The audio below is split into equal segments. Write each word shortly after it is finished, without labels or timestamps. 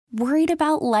Worried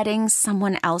about letting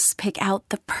someone else pick out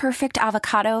the perfect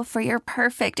avocado for your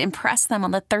perfect impress them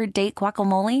on the third date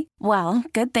guacamole? Well,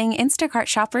 good thing Instacart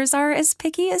shoppers are as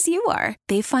picky as you are.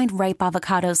 They find ripe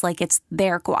avocados like it's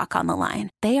their guac on the line.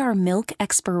 They are milk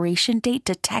expiration date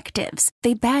detectives.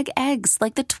 They bag eggs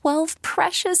like the 12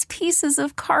 precious pieces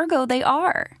of cargo they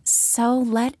are. So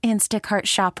let Instacart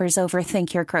shoppers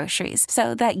overthink your groceries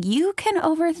so that you can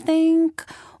overthink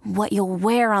what you'll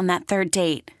wear on that third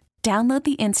date. Download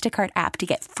the Instacart app to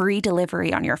get free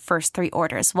delivery on your first 3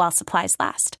 orders while supplies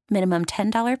last. Minimum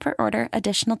 $10 per order.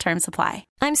 Additional terms apply.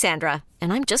 I'm Sandra,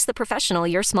 and I'm just the professional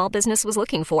your small business was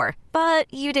looking for. But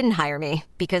you didn't hire me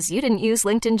because you didn't use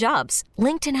LinkedIn Jobs.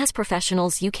 LinkedIn has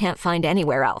professionals you can't find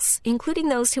anywhere else, including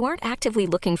those who aren't actively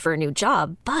looking for a new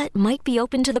job, but might be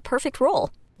open to the perfect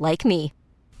role, like me.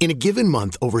 In a given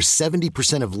month, over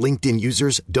 70% of LinkedIn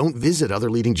users don't visit other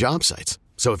leading job sites.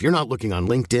 So if you're not looking on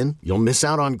LinkedIn, you'll miss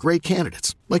out on great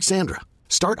candidates like Sandra.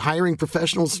 Start hiring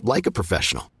professionals like a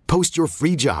professional. Post your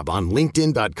free job on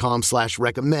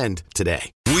linkedin.com/recommend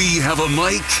today. We have a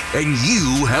mic and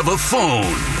you have a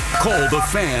phone. Call the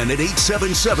Fan at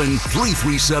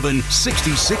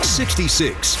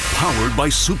 877-337-6666. Powered by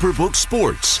Superbook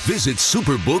Sports. Visit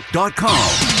superbook.com.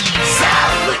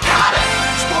 South Dakota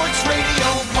Sports Radio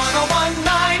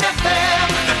 101.9 FM.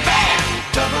 The Fan,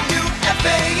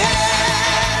 WFAN.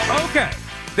 Okay,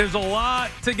 there's a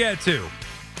lot to get to.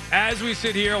 As we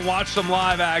sit here and watch some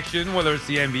live action, whether it's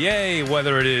the NBA,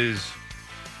 whether it is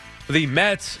the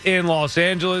Mets in Los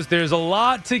Angeles, there's a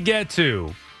lot to get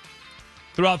to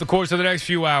throughout the course of the next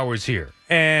few hours here.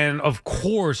 And, of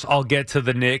course, I'll get to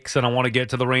the Knicks, and I want to get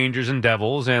to the Rangers and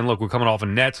Devils. And, look, we're coming off a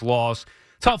Nets loss,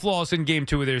 tough loss in Game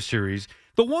 2 of their series.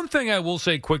 The one thing I will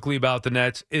say quickly about the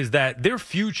Nets is that their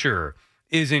future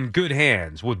is in good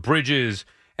hands with Bridges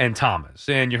and Thomas.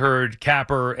 And you heard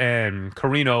Capper and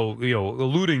Carino,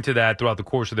 alluding to that throughout the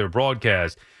course of their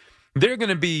broadcast. They're going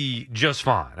to be just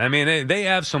fine. I mean, they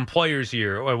have some players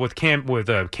here with Cam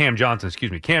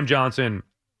Johnson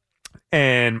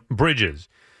and Bridges.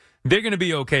 They're going to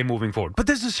be okay moving forward. But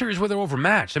this is a series where they're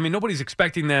overmatched. I mean, nobody's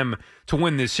expecting them to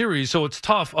win this series, so it's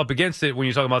tough up against it when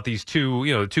you're talking about these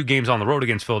two games on the road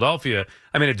against Philadelphia.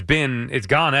 I mean, it's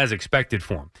gone as expected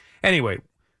for them. Anyway,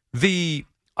 the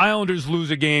Islanders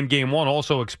lose a game 1,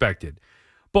 also expected.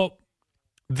 But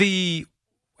the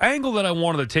angle that I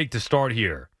wanted to take to start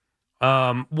here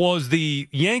was the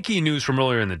Yankee news from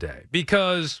earlier in the day.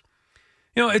 Because,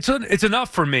 it's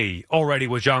enough for me already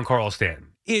with Giancarlo Stanton.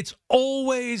 It's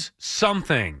always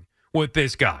something with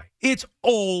this guy. It's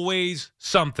always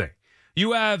something.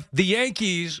 You have the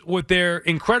Yankees with their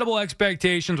incredible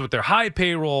expectations, with their high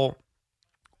payroll,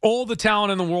 all the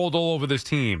talent in the world all over this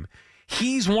team.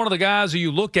 He's one of the guys who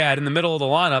you look at in the middle of the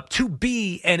lineup to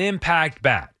be an impact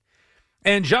bat.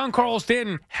 And Giancarlo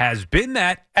Stanton has been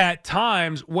that at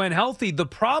times when healthy. The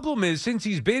problem is, since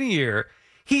he's been here,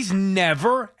 he's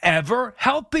never, ever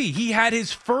healthy. He had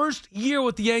his first year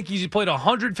with the Yankees. He played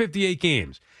 158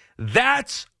 games.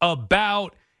 That's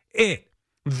about it.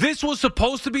 This was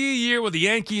supposed to be a year with the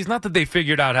Yankees. Not that they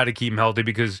figured out how to keep him healthy,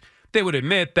 because they would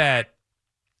admit that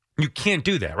you can't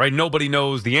do that, right? Nobody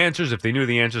knows the answers. If they knew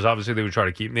the answers, obviously they would try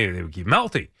to keep him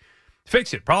healthy.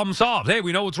 Fix it. Problem solved. Hey,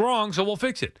 we know what's wrong, so we'll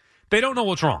fix it. They don't know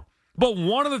what's wrong. But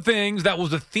one of the things that was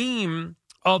the theme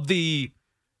of the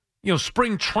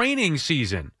spring training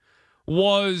season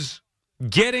was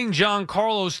getting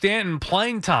Giancarlo Stanton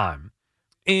playing time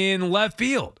in left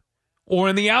field or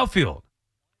in the outfield,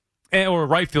 or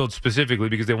right field specifically,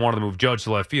 because they wanted to move Judge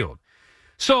to left field.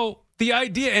 So the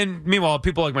idea, and meanwhile,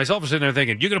 people like myself are sitting there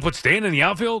thinking, you're going to put Stanton in the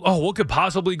outfield? Oh, what could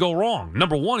possibly go wrong?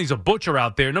 Number one, he's a butcher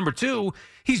out there. Number two,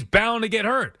 he's bound to get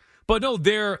hurt. But no,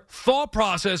 their thought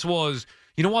process was,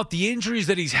 you know what, the injuries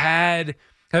that he's had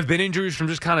have been injuries from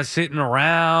just kind of sitting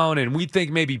around, and we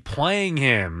think maybe playing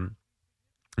him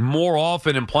more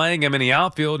often and playing him in the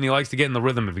outfield, and he likes to get in the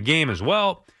rhythm of the game as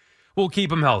well, will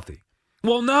keep him healthy.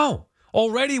 Well, no.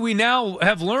 Already we now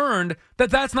have learned that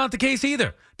that's not the case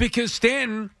either, because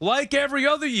Stanton, like every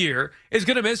other year, is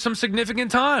going to miss some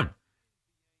significant time.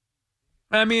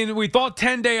 I mean, we thought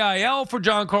 10-day IL for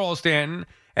Giancarlo Stanton,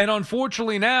 and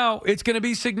unfortunately now it's going to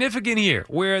be significant here,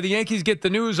 where the Yankees get the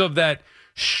news of that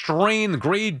strain,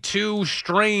 grade 2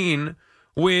 strain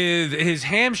with his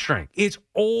hamstring. It's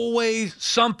always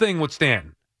something with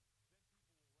Stanton.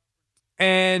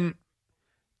 And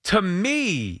to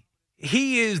me,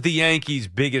 he is the Yankees'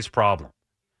 biggest problem.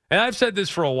 And I've said this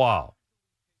for a while.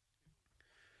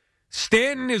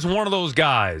 Stanton is one of those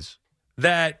guys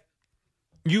that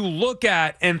you look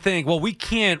at and think, well, we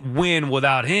can't win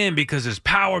without him because his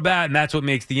power bat, and that's what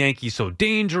makes the Yankees so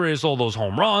dangerous, all those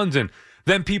home runs, and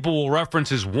Then people will reference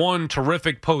his one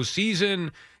terrific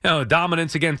postseason,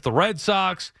 dominance against the Red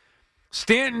Sox.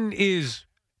 Stanton is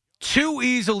too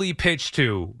easily pitched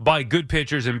to by good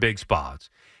pitchers in big spots.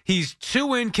 He's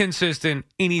too inconsistent,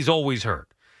 and he's always hurt.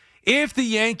 If the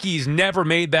Yankees never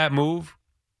made that move,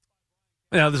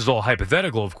 now this is all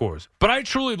hypothetical, of course, but I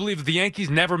truly believe if the Yankees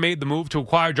never made the move to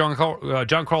acquire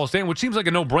Giancarlo Stanton, which seems like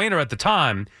a no-brainer at the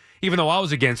time, even though I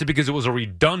was against it because it was a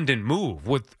redundant move.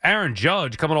 With Aaron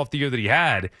Judge coming off the year that he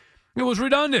had, it was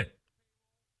redundant.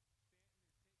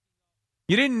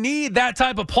 You didn't need that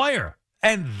type of player.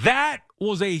 And that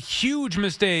was a huge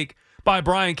mistake by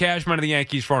Brian Cashman of the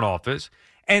Yankees front office.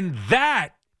 And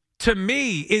that, to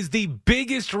me, is the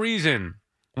biggest reason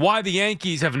why the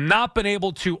Yankees have not been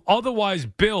able to otherwise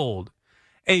build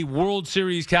a World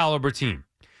Series caliber team.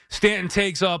 Stanton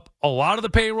takes up a lot of the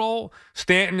payroll.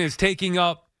 Stanton is taking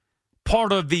up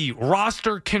part of the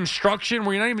roster construction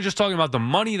where you're not even just talking about the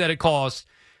money that it costs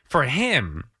for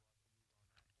him,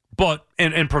 but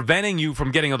and preventing you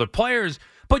from getting other players,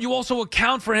 but you also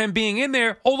account for him being in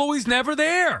there, although he's never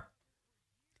there.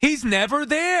 He's never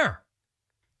there.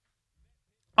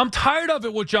 I'm tired of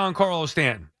it with Giancarlo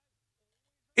Stanton.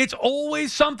 It's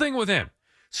always something with him.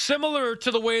 Similar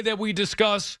to the way that we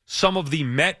discuss some of the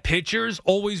Met pitchers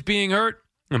always being hurt.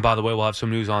 And by the way, we'll have some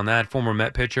news on that. Former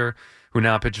Met pitcher who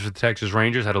now pitches for the Texas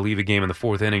Rangers had to leave a game in the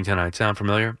fourth inning tonight. Sound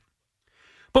familiar?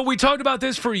 But we talked about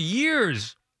this for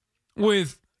years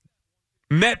with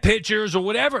Met pitchers or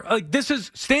whatever. Like,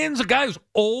 Stanton's a guy who's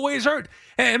always hurt.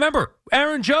 And remember,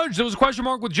 Aaron Judge, there was a question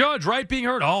mark with Judge, right? Being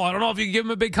hurt. Oh, I don't know if you can give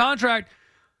him a big contract.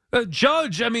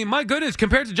 Judge, I mean, my goodness,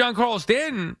 compared to Giancarlo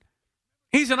Stanton,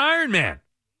 he's an Iron Man.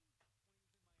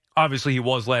 Obviously, he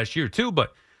was last year, too.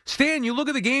 But, Stan, you look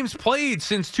at the games played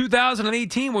since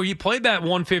 2018 where he played that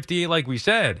 158, like we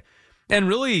said. And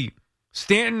really,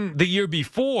 Stanton the year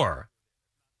before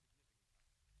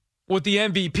with the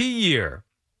MVP year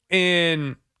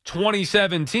in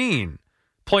 2017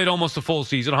 played almost a full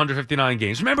season, 159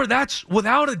 games. Remember, that's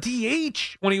without a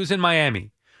DH when he was in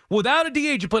Miami. Without a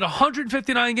DH, he played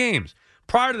 159 games.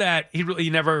 Prior to that,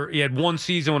 he had one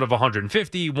season of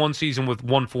 150, one season with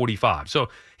 145. So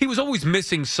he was always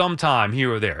missing some time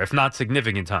here or there, if not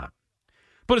significant time.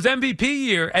 But his MVP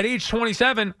year at age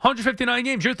 27, 159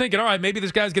 games, you're thinking, all right, maybe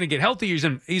this guy's going to get healthy.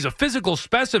 He's a physical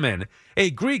specimen, a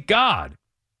Greek god.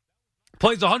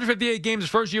 Plays 158 games his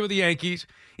first year with the Yankees,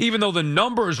 even though the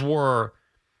numbers were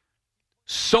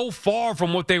so far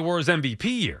from what they were his MVP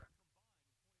year.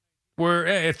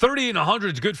 Where 38 and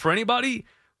 100 is good for anybody.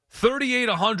 38,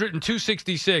 100, and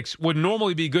 266 would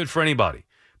normally be good for anybody.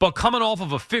 But coming off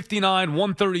of a 59,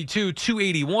 132,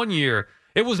 281 year,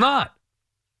 it was not.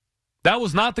 That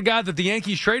was not the guy that the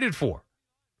Yankees traded for.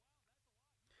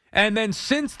 And then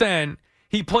since then,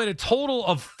 he played a total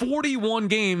of 41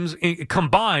 games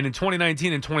combined in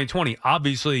 2019 and 2020.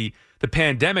 Obviously, the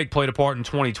pandemic played a part in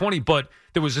 2020, but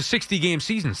there was a 60-game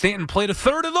season. Stanton played a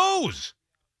third of those.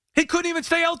 He couldn't even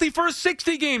stay healthy for a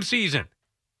 60-game season.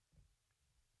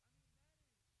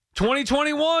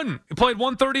 2021, he played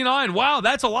 139. Wow,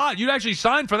 that's a lot. You'd actually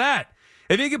sign for that.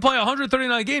 If he could play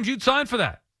 139 games, you'd sign for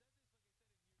that.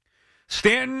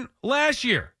 Stanton last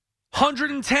year,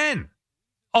 110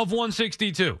 of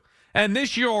 162. And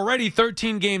this year already,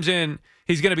 13 games in,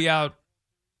 he's going to be out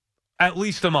at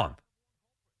least a month.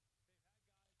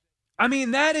 I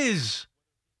mean, that is,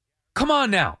 come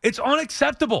on now. It's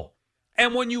unacceptable.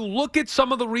 And when you look at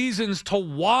some of the reasons to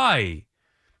why,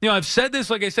 I've said this,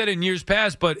 like I said, in years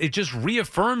past, but it just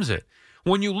reaffirms it.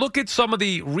 When you look at some of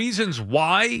the reasons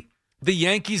why the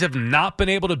Yankees have not been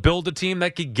able to build a team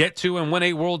that could get to and win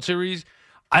a World Series,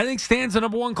 I think Stan's the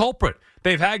number one culprit.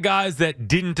 They've had guys that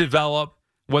didn't develop,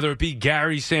 whether it be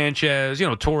Gary Sanchez,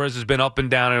 Torres has been up and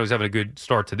down. I know he's having a good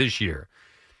start to this year.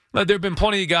 But there have been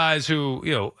plenty of guys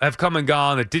who, have come and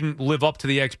gone that didn't live up to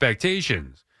the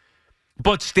expectations.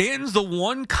 But Stanton's the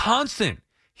one constant.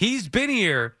 He's been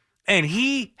here, and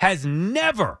he has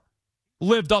never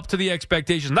lived up to the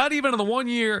expectations. Not even in the 1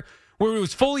 year where he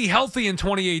was fully healthy in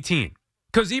 2018.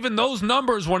 Because even those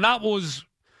numbers were not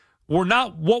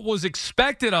what was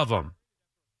expected of him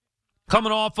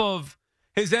coming off of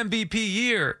his MVP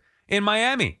year in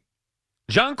Miami.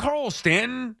 Giancarlo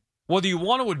Stanton, whether you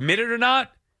want to admit it or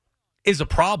not, is a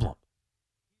problem.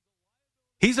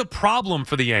 He's a problem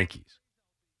for the Yankees.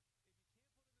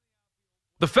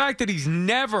 The fact that he's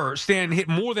never, Stanton, hit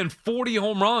more than 40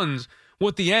 home runs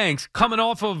with the Yanks coming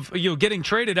off of getting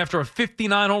traded after a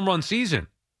 59 home run season,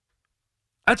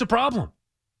 that's a problem.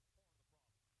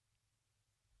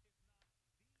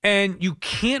 And you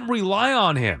can't rely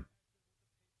on him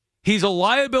He's a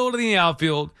liability in the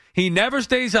outfield. He never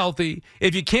stays healthy.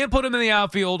 If you can't put him in the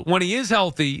outfield when he is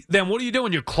healthy, then what are you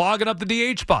doing? You're clogging up the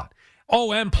DH spot.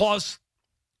 Oh, and plus,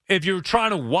 if you're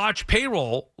trying to watch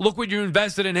payroll, look what you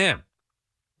invested in him.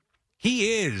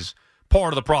 He is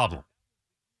part of the problem,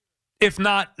 if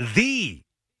not the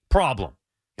problem.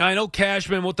 I know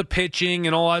Cashman with the pitching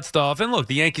and all that stuff. And look,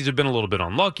 the Yankees have been a little bit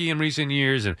unlucky in recent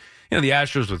years, and the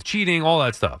Astros with cheating, all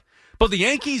that stuff. But the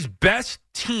Yankees' best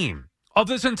team of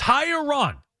this entire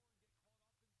run,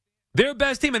 their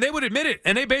best team, and they would admit it,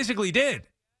 and they basically did,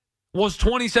 was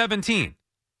 2017.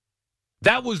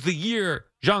 That was the year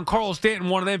Giancarlo Stanton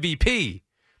won an MVP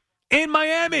in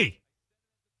Miami.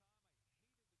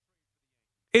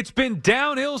 It's been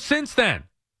downhill since then.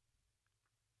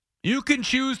 You can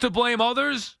choose to blame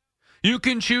others. You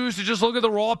can choose to just look at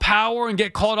the raw power and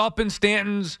get caught up in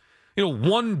Stanton's,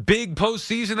 one big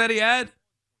postseason that he had.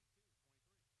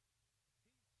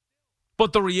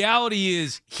 But the reality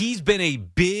is he's been a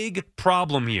big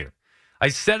problem here. I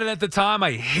said it at the time.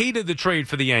 I hated the trade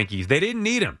for the Yankees. They didn't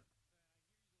need him.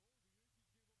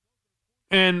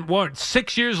 And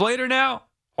 6 years later now?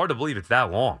 Hard to believe it's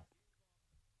that long.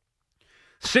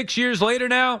 6 years later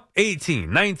now,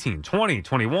 18, 19, 20,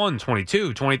 21,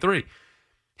 22, 23.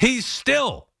 He's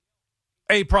still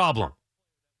a problem.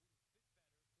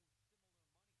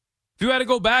 If you had to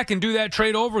go back and do that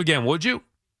trade over again, would you?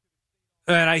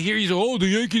 And I hear you say, the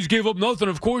Yankees gave up nothing.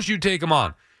 Of course you take them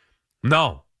on.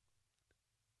 No.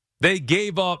 They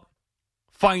gave up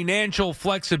financial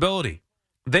flexibility.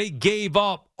 They gave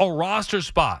up a roster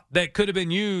spot that could have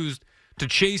been used to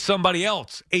chase somebody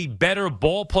else, a better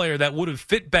ball player that would have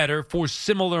fit better for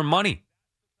similar money,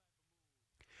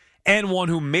 and one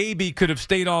who maybe could have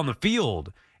stayed on the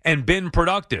field and been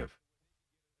productive.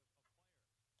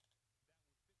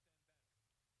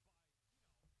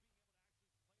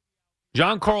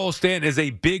 Giancarlo Stanton is a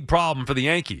big problem for the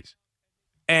Yankees,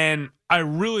 and I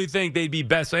really think they'd be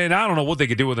best, and I don't know what they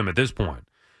could do with him at this point,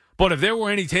 but if there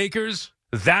were any takers,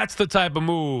 that's the type of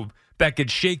move that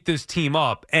could shake this team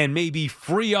up and maybe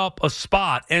free up a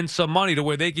spot and some money to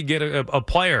where they could get a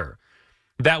player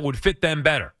that would fit them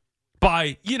better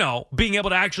by, being able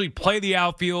to actually play the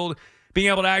outfield, being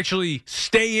able to actually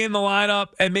stay in the lineup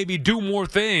and maybe do more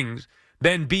things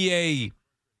than be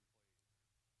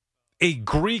a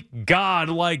Greek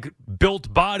god-like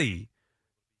built body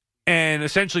and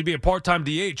essentially be a part-time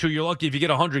DH who you're lucky if you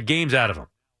get 100 games out of him.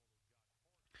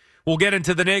 We'll get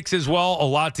into the Knicks as well. A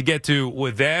lot to get to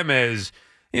with them as,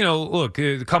 look,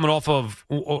 coming off of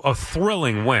a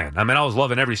thrilling win. I mean, I was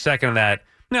loving every second of that.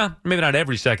 No, maybe not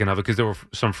every second of it because there were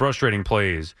some frustrating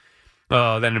plays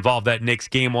that involved that Knicks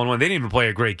game 1-1. They didn't even play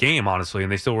a great game, honestly,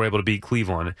 and they still were able to beat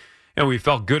Cleveland. And we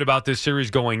felt good about this series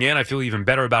going in. I feel even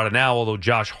better about it now, although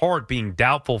Josh Hart being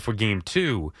doubtful for Game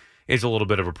 2 is a little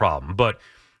bit of a problem. But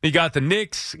you got the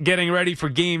Knicks getting ready for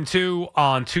Game 2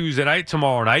 on Tuesday night,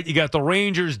 tomorrow night. You got the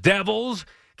Rangers Devils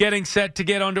getting set to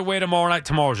get underway tomorrow night.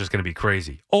 Tomorrow's just going to be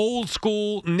crazy. Old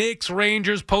school Knicks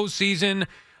Rangers postseason.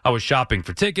 I was shopping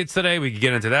for tickets today. We could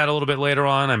get into that a little bit later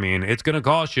on. I mean, it's going to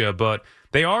cost you, but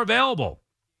they are available.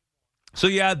 So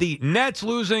you had the Nets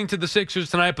losing to the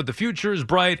Sixers tonight, but the future is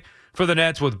bright for the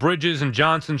Nets with Bridges and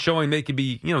Johnson showing they could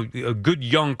be, a good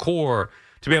young core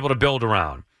to be able to build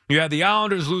around. You had the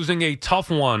Islanders losing a tough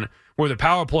one where the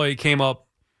power play came up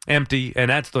empty, and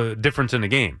that's the difference in the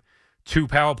game. 2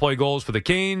 power play goals for the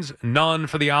Canes, none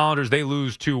for the Islanders. They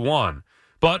lose 2-1.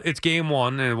 But it's Game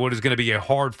 1, and what is going to be a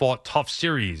hard-fought, tough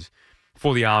series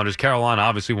for the Islanders. Carolina,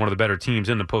 obviously one of the better teams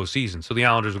in the postseason, so the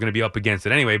Islanders are going to be up against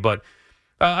it anyway. But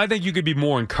I think you could be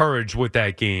more encouraged with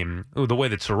that game, the way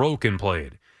that Sorokin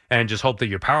played, and just hope that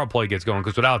your power play gets going,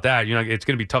 because without that, it's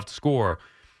going to be tough to score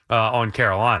on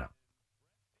Carolina.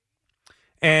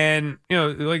 And,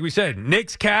 like we said,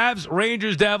 Knicks, Cavs,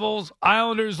 Rangers, Devils,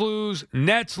 Islanders lose,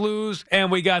 Nets lose,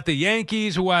 and we got the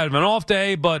Yankees who had an off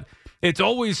day, but it's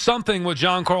always something with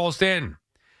Giancarlo Stanton.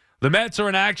 The Mets are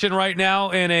in action right now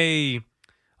in a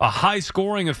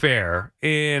high-scoring affair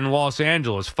in Los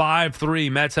Angeles.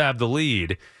 5-3, Mets have the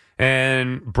lead.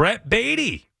 And Brett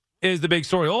Beatty is the big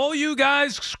story. All you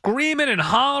guys screaming and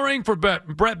hollering for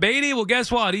Brett Beatty, well,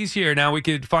 guess what? He's here. Now we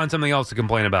could find something else to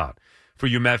complain about for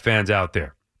you Met fans out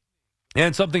there.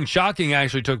 And something shocking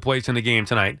actually took place in the game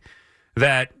tonight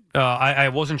that I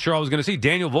wasn't sure I was going to see.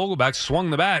 Daniel Vogelbach swung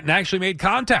the bat and actually made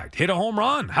contact, hit a home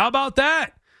run. How about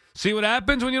that? See what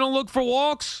happens when you don't look for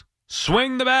walks?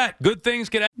 Swing the bat. Good things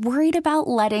get out. Worried about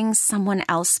letting someone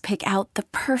else pick out the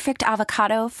perfect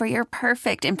avocado for your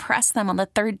perfect impress them on the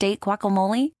third date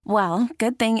guacamole? Well,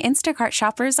 good thing Instacart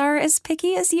shoppers are as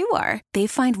picky as you are. They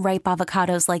find ripe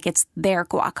avocados like it's their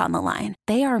guac on the line.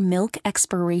 They are milk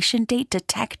expiration date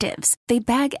detectives. They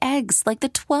bag eggs like the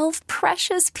 12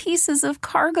 precious pieces of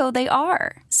cargo they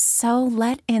are. So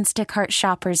let Instacart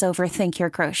shoppers overthink your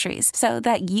groceries so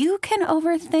that you can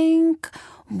overthink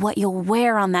what you'll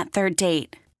wear on that third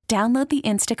date. Download the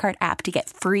Instacart app to get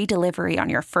free delivery on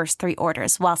your first 3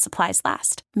 orders while supplies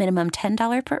last. Minimum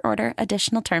 $10 per order.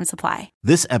 Additional terms apply.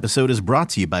 This episode is brought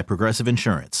to you by Progressive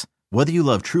Insurance. Whether you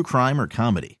love true crime or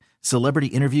comedy, celebrity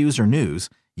interviews or news,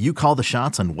 you call the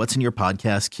shots on what's in your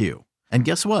podcast queue. And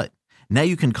guess what? Now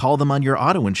you can call them on your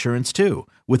auto insurance too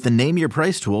with the Name Your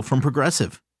Price tool from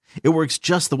Progressive. It works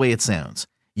just the way it sounds.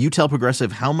 You tell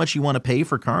Progressive how much you want to pay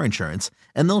for car insurance,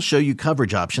 and they'll show you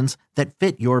coverage options that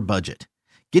fit your budget.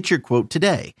 Get your quote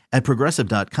today at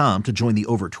Progressive.com to join the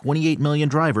over 28 million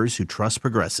drivers who trust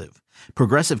Progressive.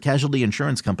 Progressive Casualty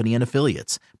Insurance Company and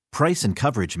Affiliates. Price and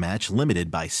coverage match limited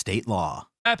by state law.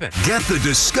 Get the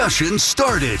discussion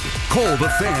started. Call the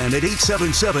Fan at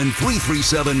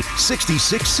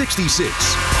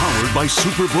 877-337-6666. Powered by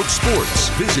Superbook Sports.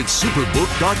 Visit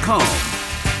superbook.com.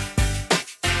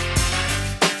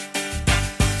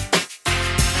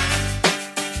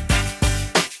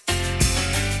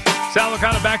 Sal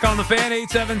Licata back on the Fan.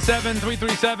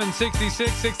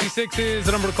 877-337-6666 is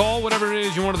the number to call. Whatever it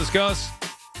is you want to discuss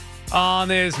on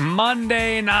this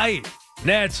Monday night.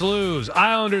 Nets lose.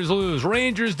 Islanders lose.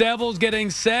 Rangers, Devils getting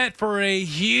set for a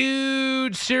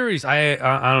huge series. I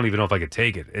don't even know if I could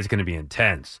take it. It's going to be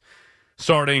intense.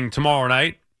 Starting tomorrow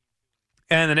night.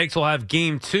 And the Knicks will have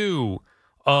game 2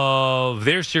 of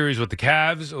their series with the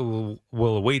Cavs.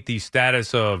 Will await the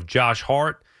status of Josh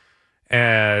Hart,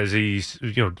 as he's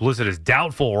listed as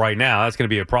doubtful right now. That's going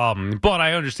to be a problem. But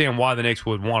I understand why the Knicks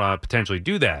would want to potentially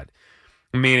do that,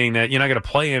 meaning that you're not going to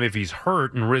play him if he's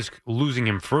hurt and risk losing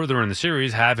him further in the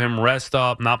series, have him rest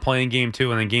up, not playing game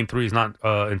 2, and then game 3 is not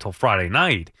until Friday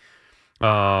night.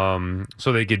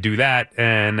 So they could do that,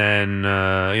 and then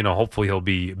hopefully he'll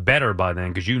be better by then,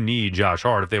 because you need Josh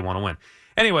Hart if they want to win.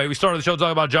 Anyway, we started the show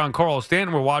talking about Giancarlo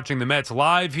Stanton. We're watching the Mets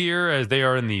live here as they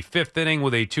are in the 5th inning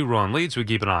with a 2-run lead, so we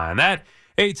keep an eye on that.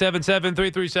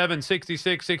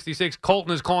 877-337-6666.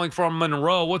 Colton is calling from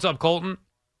Monroe. What's up, Colton?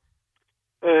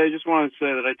 I just wanted to say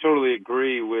that I totally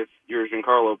agree with your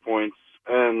Giancarlo points.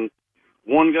 And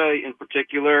one guy in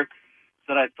particular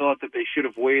that I thought that they should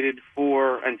have waited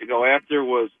for and to go after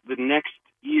was the next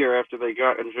year after they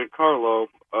got Giancarlo,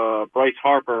 Bryce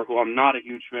Harper, who I'm not a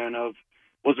huge fan of,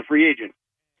 was a free agent.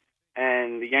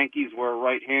 And the Yankees were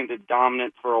right-handed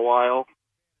dominant for a while,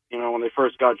 when they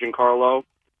first got Giancarlo.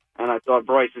 And I thought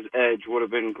Bryce's edge would have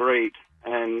been great.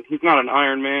 And he's not an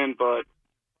Iron Man, but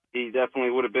he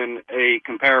definitely would have been a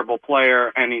comparable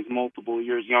player, and he's multiple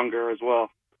years younger as well.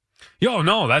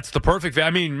 No, that's the perfect. I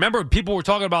mean, remember, people were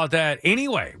talking about that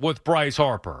anyway with Bryce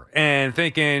Harper and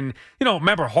thinking,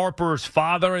 remember Harper's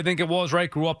father, I think it was,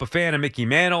 right, grew up a fan of Mickey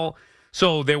Mantle.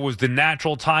 So there was the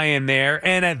natural tie-in there.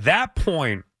 And at that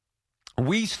point,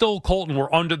 we still, Colton,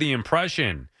 were under the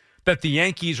impression that the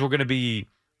Yankees were going to be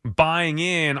buying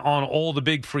in on all the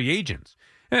big free agents.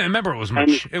 And remember, it was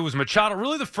Machado.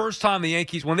 Really the first time the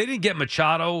Yankees, when they didn't get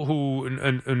Machado, who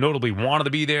notably wanted to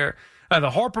be there, the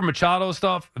Harper-Machado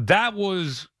stuff, that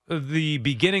was the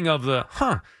beginning of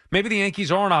maybe the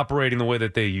Yankees aren't operating the way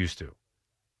that they used to.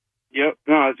 Yep,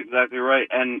 no, that's exactly right.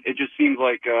 And it just seemed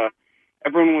like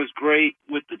everyone was great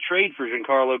with the trade for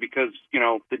Giancarlo because,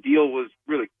 the deal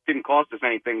didn't cost us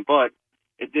anything, but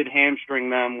it did hamstring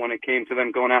them when it came to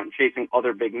them going out and chasing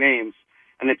other big names.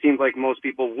 And it seems like most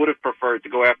people would have preferred to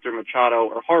go after Machado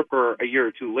or Harper a year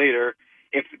or two later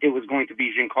if it was going to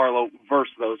be Giancarlo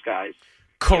versus those guys.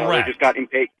 Correct. They just got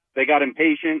They got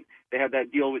impatient. They had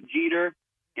that deal with Jeter.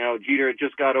 Jeter had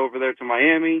just got over there to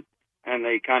Miami, and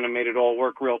they kind of made it all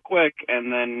work real quick,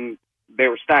 and then they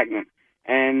were stagnant.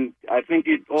 And I think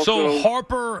it also... So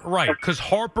Harper, right, because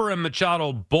Harper and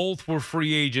Machado both were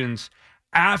free agents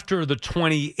after the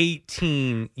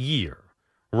 2018 year,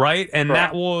 right? And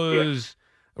Correct. that was... Yeah.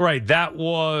 Right, that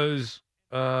was...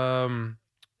 right.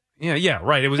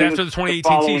 It was after the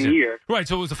 2018 season. Year. Right,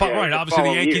 so it was the following. Right, obviously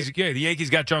the Yankees. Yeah, the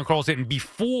Yankees got Giancarlo Stanton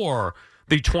before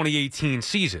the 2018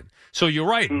 season. So you're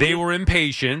right. Mm-hmm. They were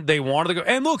impatient. They wanted to go.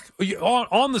 And look,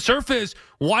 on the surface,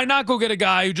 why not go get a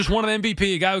guy who just won an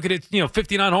MVP, a guy who could hit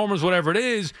 59 homers, whatever it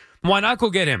is? Why not go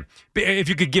get him if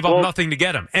you could give up nothing to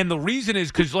get him? And the reason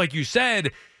is because, like you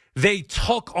said, they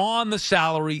took on the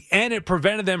salary, and it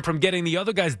prevented them from getting the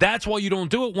other guys. That's why you don't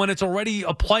do it when it's already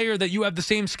a player that you have the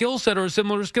same skill set or a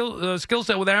similar skill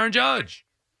set with Aaron Judge.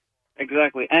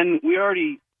 Exactly. And we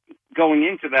already, going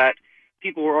into that,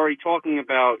 people were already talking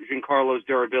about Giancarlo's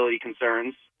durability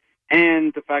concerns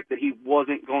and the fact that he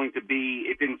wasn't going to be,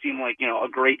 it didn't seem like, a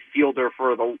great fielder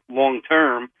for the long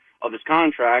term of his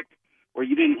contract, where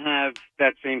you didn't have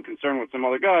that same concern with some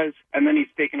other guys. And then he's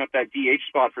taken up that DH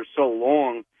spot for so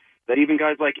long that even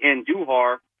guys like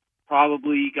Andujar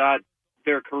probably got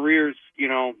their careers,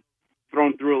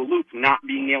 thrown through a loop, not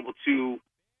being able to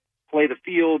play the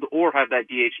field or have that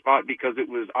DH spot because it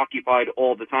was occupied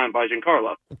all the time by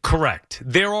Giancarlo. Correct.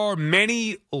 There are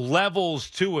many levels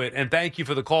to it, and thank you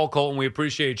for the call, Colton. We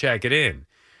appreciate you checking in.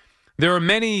 There are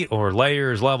many, or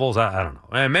layers, levels, I don't know,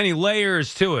 and many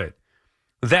layers to it,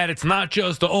 that it's not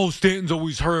just, Stanton's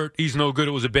always hurt, he's no good,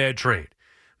 it was a bad trade.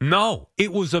 No,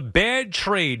 it was a bad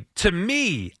trade to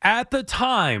me at the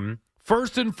time,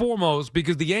 first and foremost,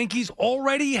 because the Yankees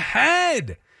already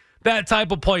had that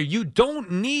type of player. You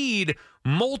don't need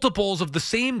multiples of the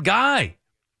same guy.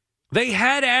 They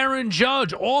had Aaron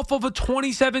Judge off of a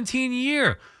 2017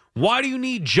 year. Why do you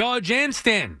need Judge and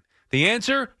Stanton? The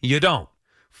answer, you don't.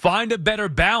 Find a better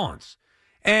balance.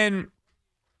 And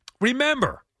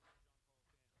remember,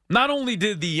 not only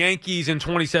did the Yankees in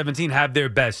 2017 have their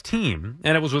best team,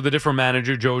 and it was with a different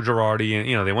manager, Joe Girardi,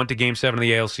 and they went to Game 7 of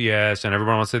the ALCS, and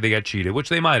everyone wants to say they got cheated, which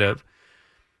they might have.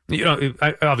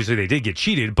 Obviously they did get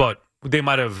cheated, but they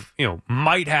might have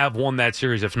won that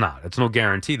series if not. It's no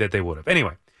guarantee that they would have.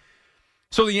 Anyway,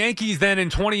 so the Yankees then in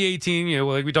 2018,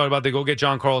 like we talked about, they go get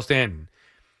Giancarlo Stanton.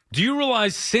 Do you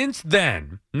realize since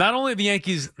then, not only have the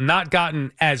Yankees not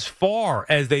gotten as far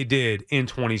as they did in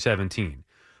 2017,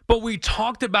 but we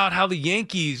talked about how the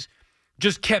Yankees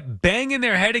just kept banging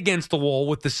their head against the wall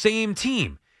with the same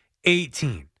team.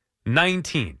 18,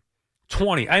 19,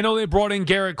 20. I know they brought in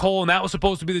Garrett Cole, and that was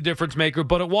supposed to be the difference maker,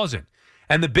 but it wasn't.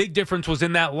 And the big difference was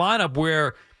in that lineup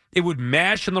where it would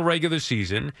mash in the regular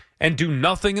season and do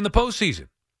nothing in the postseason.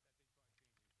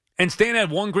 And Stan had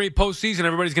one great postseason.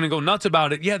 Everybody's going to go nuts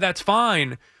about it. Yeah, that's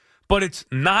fine, but it's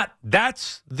not.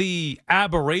 That's the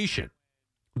aberration.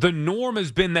 The norm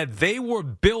has been that they were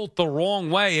built the wrong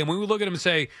way. And when we look at them and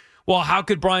say, well, how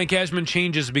could Brian Cashman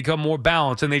change this to become more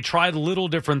balanced? And they tried little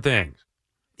different things.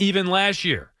 Even last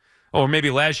year, or maybe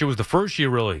last year was the first year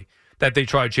really that they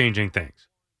tried changing things.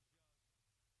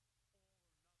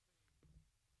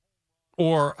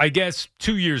 Or I guess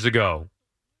 2 years ago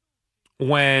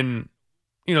when,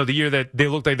 the year that they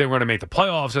looked like they were going to make the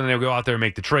playoffs and then they'll go out there and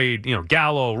make the trade,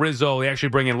 Gallo, Rizzo, they actually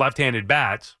bring in left-handed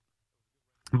bats.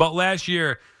 But last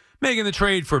year, making the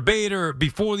trade for Bader,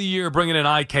 before the year, bringing in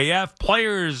IKF,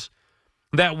 players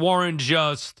that weren't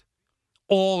just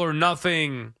all or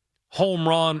nothing home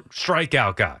run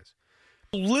strikeout guys.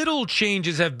 Little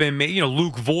changes have been made.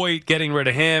 Luke Voit, getting rid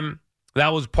of him.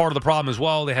 That was part of the problem as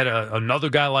well. They had another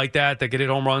guy like that could hit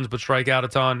home runs but strike out a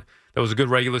ton. That was a good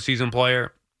regular season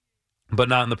player, but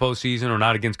not in the postseason or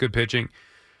not against good pitching.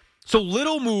 So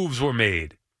little moves were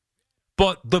made.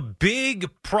 But the big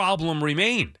problem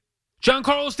remained.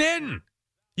 Giancarlo Stanton.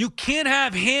 You can't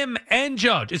have him and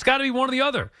Judge. It's got to be one or the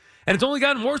other. And it's only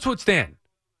gotten worse with Stanton.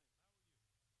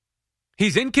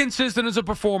 He's inconsistent as a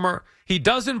performer. He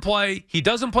doesn't play. He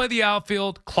doesn't play the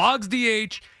outfield, clogs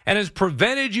DH, and has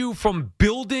prevented you from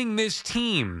building this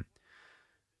team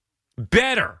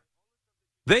better.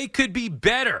 They could be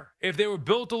better if they were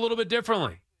built a little bit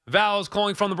differently. Val is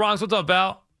calling from the Bronx. What's up,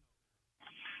 Val?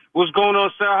 What's going on,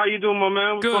 Sal? How you doing, my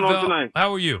man? What's going on Val. tonight?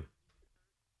 How are you?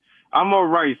 I'm all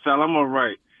right, Sal. I'm all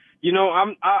right.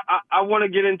 I want to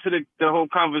get into the whole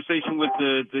conversation with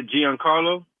the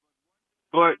Giancarlo,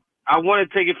 but I want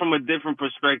to take it from a different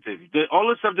perspective. All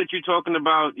the stuff that you're talking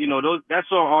about, that's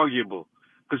all arguable.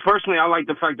 Because personally, I like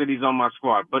the fact that he's on my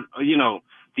squad. But,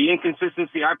 the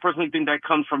inconsistency, I personally think that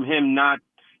comes from him not,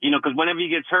 because whenever he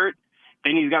gets hurt,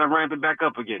 then he's got to ramp it back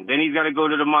up again. Then he's got to go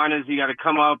to the minors. He got to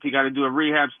come up. He got to do a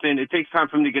rehab stint. It takes time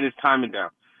for him to get his timing down.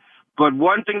 But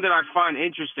one thing that I find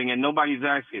interesting, and nobody's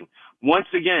asking, once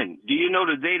again, do you know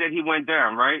the day that he went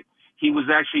down, right? He was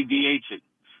actually DH'd.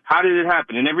 How did it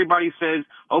happen? And everybody says,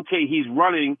 okay, he's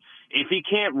running. If he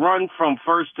can't run from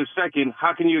first to second,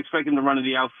 how can you expect him to run to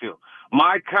the outfield?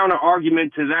 My counter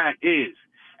argument to that is,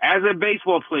 as a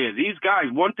baseball player, these guys,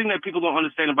 one thing that people don't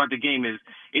understand about the game is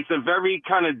it's a very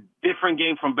kind of different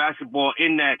game from basketball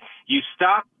in that you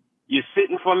stop, you're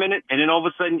sitting for a minute, and then all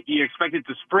of a sudden you're expected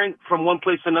to sprint from one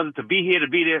place to another, to be here, to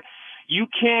be there. You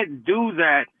can't do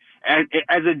that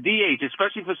as a DH,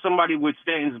 especially for somebody with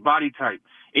Stanton's body type.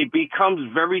 It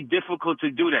becomes very difficult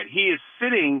to do that. He is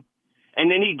sitting,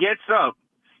 and then he gets up.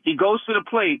 He goes to the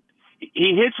plate.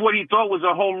 He hits what he thought was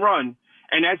a home run.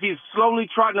 And as he's slowly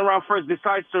trotting around first,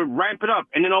 decides to ramp it up.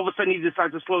 And then all of a sudden he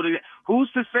decides to slow it down. Who's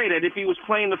to say that if he was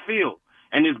playing the field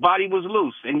and his body was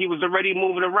loose and he was already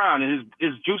moving around and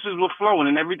his juices were flowing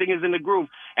and everything is in the groove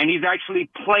and he's actually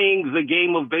playing the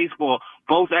game of baseball,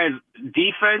 both as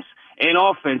defense and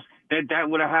offense, that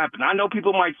would have happened. I know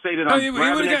people might say that he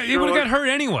would have got hurt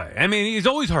anyway. I mean, he's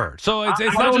always hurt. So it's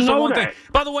not just one thing.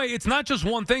 By the way, it's not just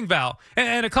one thing, Val,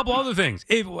 and a couple other things.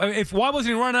 If why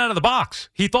wasn't he running out of the box?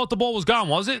 He thought the ball was gone,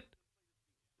 was it?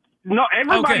 No,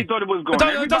 everybody thought it was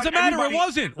gone. It doesn't matter. It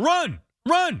wasn't.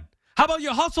 Run. How about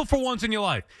you hustle for once in your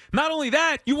life? Not only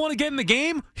that, you want to get in the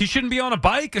game? He shouldn't be on a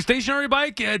bike, a stationary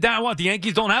bike. The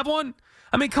Yankees don't have one?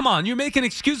 I mean, come on. You're making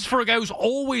excuses for a guy who's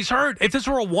always hurt. If this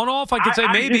were a one-off, I could say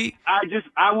maybe.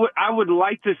 I would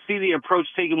like to see the approach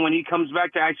taken when he comes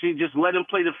back to actually just let him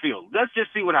play the field. Let's just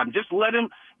see what happens. Just let him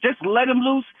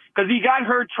loose because he got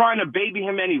hurt trying to baby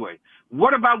him anyway.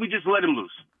 What about we just let him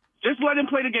loose? Just let him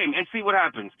play the game and see what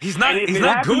happens. He's not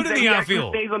good in the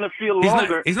outfield. Stays on the field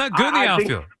longer. He's not good in the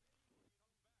outfield.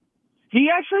 He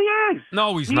actually is.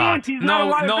 No, he's not. He's no,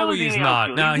 he's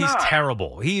not. No, he's not.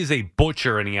 terrible. He is a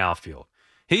butcher in the outfield.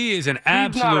 He is an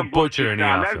absolute butcher in the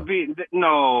outfield.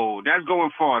 That's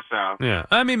going far, Sal. Yeah,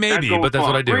 I mean, maybe, but that's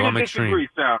what I do. I'm extreme. Disagree,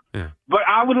 Sal. Yeah. But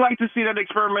I would like to see that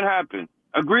experiment happen.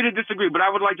 Agree to disagree, but I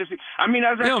would like to see. I mean,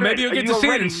 as I said, maybe you'll get to see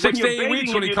it in 6 to 8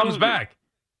 weeks when he comes back.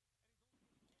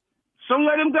 So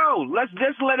let him go. Let's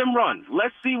just let him run.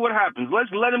 Let's see what happens.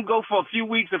 Let's let him go for a few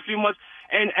weeks, a few months,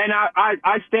 and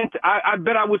I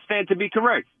bet I would stand to be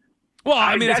correct. Well,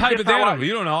 I mean, it's hypothetical.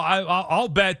 You don't know. I'll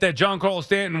bet that Giancarlo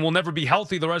Stanton will never be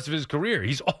healthy the rest of his career.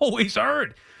 He's always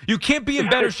hurt. You can't be in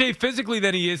better shape physically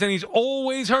than he is, and he's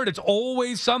always hurt. It's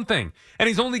always something. And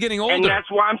he's only getting older. And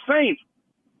that's why I'm saying.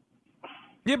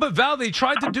 Yeah, but Val, they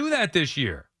tried to do that this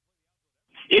year.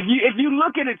 If you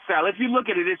look at it, Sal, it's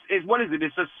what is it?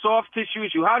 It's a soft tissue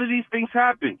issue. How do these things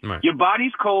happen? Right. Your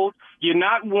body's cold. You're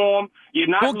not warm. You're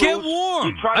not loose. Get warm.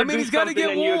 You try to he's got to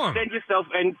get warm. You extend yourself,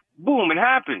 and boom, it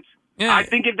happens. Yeah. I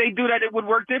think if they do that, it would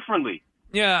work differently.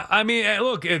 Yeah, I mean,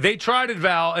 look, they tried it,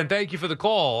 Val, and thank you for the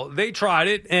call. They tried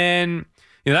it, and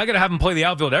you're not going to have him play the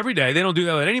outfield every day. They don't do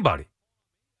that with anybody.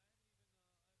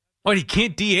 What, he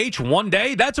can't DH one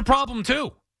day? That's a problem,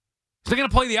 too. So they're going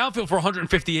to play the outfield for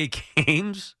 158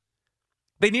 games.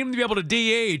 They need him to be able to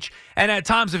DH, and at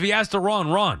times, if he has to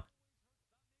run.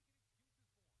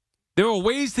 There are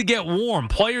ways to get warm.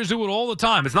 Players do it all the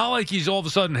time. It's not like he's all of a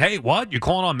sudden, hey, what? You're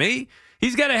calling on me?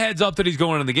 He's got a heads up that he's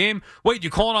going into the game. Wait, you're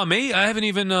calling on me? I haven't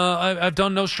even, I've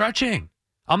done no stretching.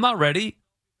 I'm not ready.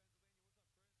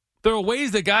 There are ways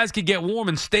that guys can get warm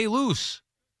and stay loose.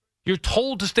 You're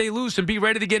told to stay loose and be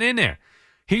ready to get in there.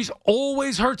 He's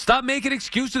always hurt. Stop making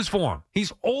excuses for him.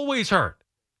 He's always hurt.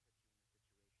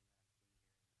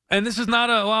 And this is not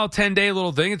a 10-day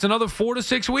little thing. It's another 4 to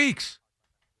 6 weeks.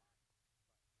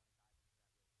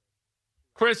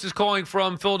 Chris is calling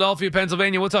from Philadelphia,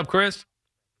 Pennsylvania. What's up, Chris?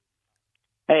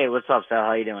 Hey, what's up, Sal?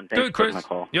 How you doing? Thanks Good, Chris. for taking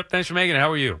my call. Yep, thanks for making it.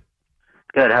 How are you?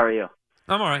 Good. How are you?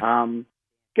 I'm all right.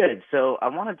 Good. So I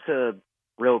wanted to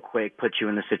real quick put you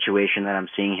in the situation that I'm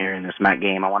seeing here in this Met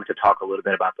game. I wanted to talk a little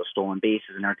bit about the stolen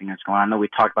bases and everything that's going on. I know we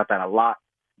talked about that a lot,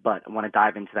 but I want to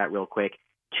dive into that real quick.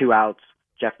 2 outs,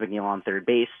 Jeff McNeil on third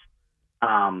base,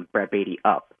 Brett Beatty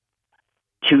up.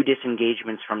 2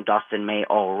 disengagements from Dustin May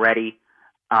already,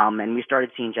 and we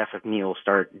started seeing Jeff McNeil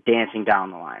start dancing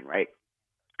down the line, right?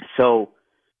 So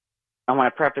I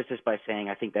want to preface this by saying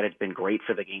I think that it's been great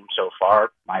for the game so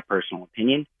far, my personal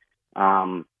opinion.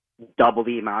 Double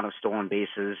the amount of stolen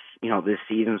bases, this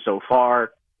season so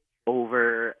far,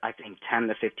 over, I think, 10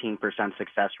 to 15%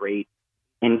 success rate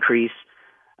increase.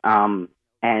 And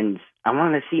I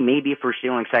wanted to see maybe if we're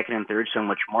stealing second and third so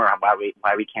much more,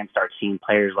 why we can't start seeing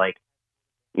players like,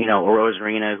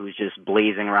 Rosarina, who's just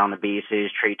blazing around the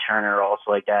bases, Trey Turner,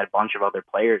 also like that, a bunch of other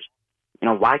players.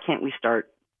 Why can't we start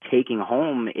taking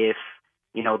home if,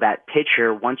 that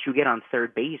pitcher, once you get on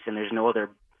third base and there's no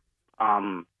other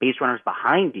base runners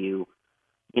behind you,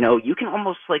 you can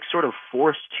almost sort of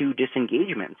force 2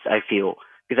 disengagements, I feel,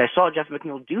 because I saw Jeff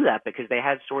McNeil do that because they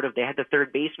had the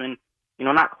third baseman,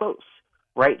 not close,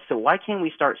 right? So why can't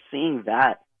we start seeing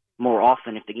that more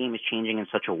often if the game is changing in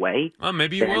such a way?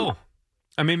 Maybe you will.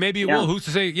 I mean, maybe you will. Who's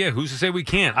to say? Yeah, who's to say we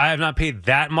can't? I have not paid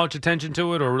that much attention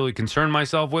to it or really concerned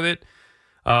myself with it.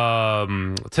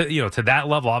 To that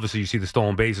level, obviously you see the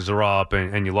stolen bases are up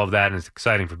and you love that and it's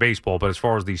exciting for baseball. But as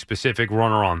far as the specific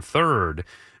runner on third,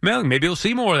 maybe you'll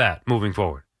see more of that moving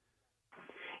forward.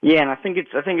 Yeah, and I think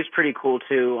it's pretty cool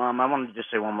too. I wanted to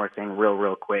just say one more thing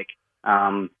real quick.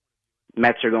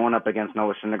 Mets are going up against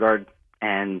Noah Syndergaard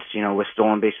And, with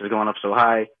stolen bases going up so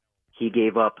high, he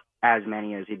gave up as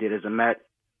many as he did as a Met.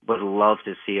 Would love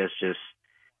to see us just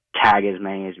tag as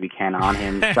many as we can on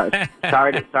him.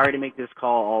 Sorry to make this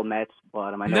call all Mets,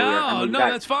 but I know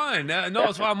that's fine.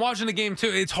 It's fine. I'm watching the game too.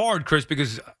 It's hard, Chris,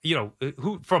 because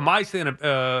from my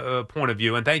point of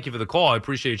view, and thank you for the call. I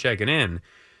appreciate you checking in.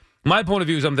 My point of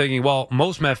view is I'm thinking, well,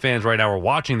 most Met fans right now are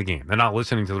watching the game. They're not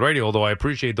listening to the radio, although I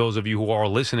appreciate those of you who are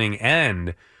listening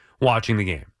and watching the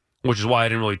game, which is why I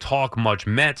didn't really talk much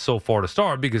Mets so far to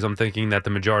start, because I'm thinking that the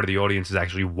majority of the audience is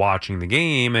actually watching the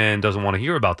game and doesn't want to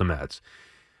hear about the Mets.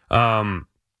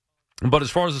 But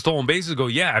as far as the stolen bases go,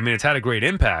 yeah, I mean, it's had a great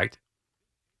impact.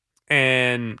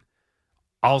 And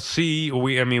I'll see,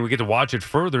 we get to watch it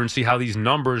further and see how these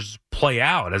numbers play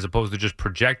out as opposed to just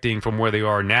projecting from where they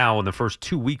are now in the first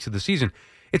 2 weeks of the season.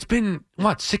 It's been,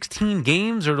 16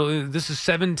 games? Or this is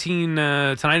 17,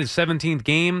 tonight is 17th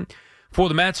game for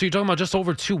the Mets. So you're talking about just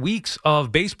over 2 weeks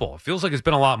of baseball. It feels like it's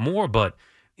been a lot more, but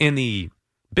in the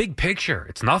big picture,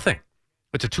 it's nothing.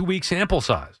 It's a 2-week sample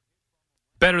size.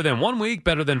 Better than 1 week,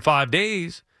 better than 5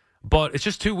 days, but it's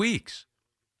just 2 weeks.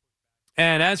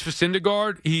 And as for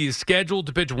Syndergaard, he is scheduled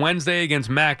to pitch Wednesday against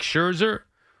Max Scherzer,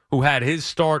 who had his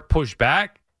start pushed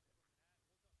back.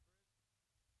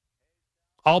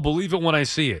 I'll believe it when I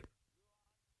see it,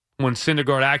 when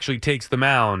Syndergaard actually takes the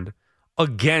mound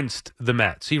against the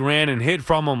Mets. He ran and hid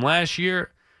from them last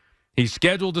year. He's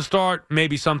scheduled to start.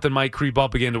 Maybe something might creep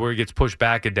up again to where he gets pushed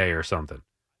back a day or something.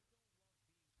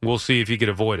 We'll see if he could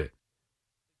avoid it.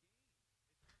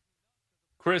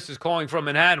 Chris is calling from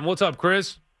Manhattan. What's up,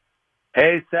 Chris?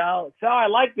 Hey, Sal. Sal, I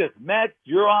like this. Mets,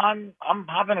 you're on. I'm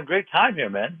having a great time here,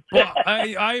 man. Well,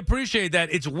 I appreciate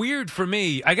that. It's weird for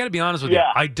me. I got to be honest with you.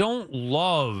 I don't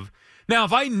love... Now,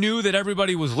 if I knew that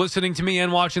everybody was listening to me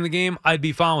and watching the game, I'd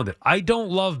be fine with it. I don't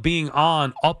love being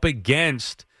on up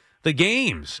against the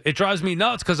games. It drives me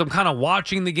nuts because I'm kind of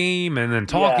watching the game and then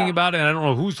talking about it, and I don't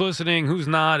know who's listening, who's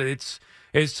not.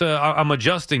 I'm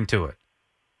adjusting to it.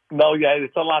 No,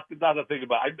 it's a lot to think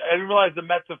about. I didn't realize the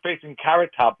Mets are facing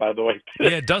Carrot Top, by the way.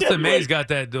 Yeah, Dustin May's got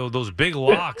those big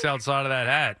locks outside of that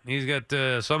hat. He's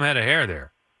got some head of hair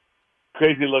there.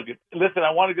 Crazy looking. Listen,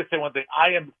 I want to just say one thing.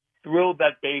 I am thrilled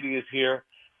that Beatty is here,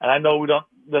 and I know we don't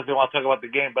necessarily want to talk about the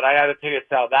game, but I got to tell you,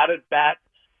 Sal, that at bat,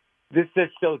 this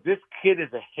shows this kid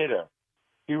is a hitter.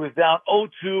 He was down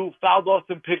 0-2, fouled off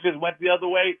some pitches, went the other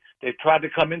way. They tried to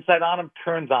come inside on him,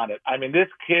 turns on it. I mean, this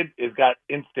kid has got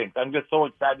instinct. I'm just so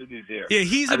excited he's here. Yeah,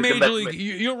 he's a major league.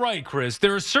 You're right, Chris.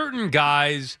 There are certain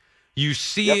guys, you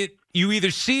see it, you either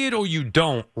see it or you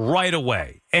don't right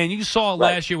away. And you saw it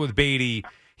last year with Beatty.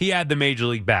 He had the major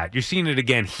league bat. You're seeing it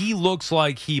again. He looks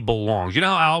like he belongs. You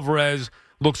know how Alvarez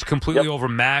looks completely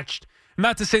overmatched?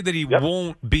 Not to say that he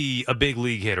won't be a big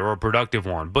league hitter or a productive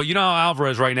one, but you know how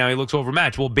Alvarez right now, he looks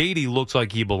overmatched. Well, Beatty looks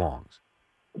like he belongs.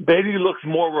 Beatty looks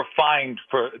more refined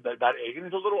for that age, and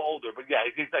he's a little older, but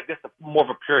he's I guess more of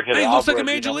a pure hitter. He looks like a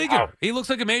major leaguer. He looks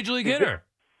like a major league hitter.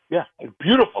 Yeah, a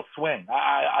beautiful swing.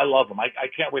 I love him. I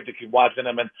can't wait to keep watching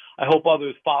him, and I hope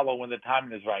others follow when the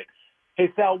timing is right.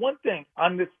 Hey, Sal, one thing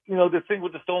on this, this thing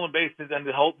with the stolen bases and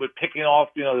the hope with picking off,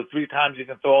 the 3 times you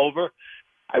can throw over.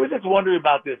 I was just wondering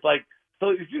about this, so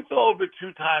if you throw over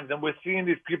 2 times, and we're seeing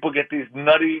these people get these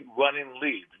nutty running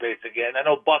leads, basically, and I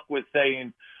know Buck was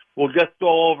saying, we'll just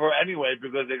throw over anyway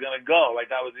because they're going to go, right?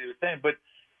 That was what he was saying. But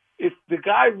if the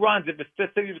guy runs, if it's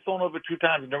just say you've thrown over 2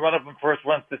 times and the run up from first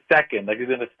runs to second, like he's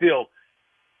going to steal,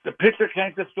 the pitcher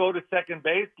can't just throw to second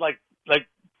base like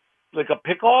a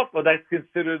pickoff, or that's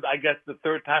considered, I guess, the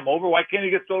 3rd time over? Why can't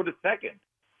he just throw to second?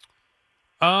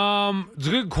 It's a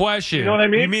good question. You know what I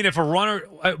mean? You mean if a runner,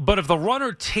 but if the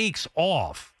runner takes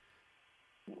off,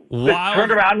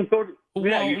 turn around and throw.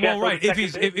 Right. If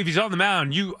he's on the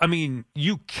mound, you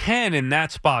can in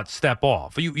that spot step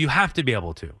off. You have to be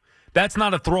able to. That's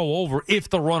not a throw over if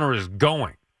the runner is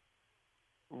going.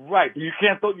 Right, but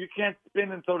you can't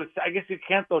spin and throw to. I guess you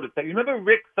can't throw to second. You remember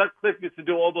Rick Sutcliffe used to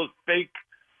do all those fake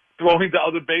throwing to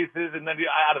other bases, and then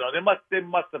I don't know. They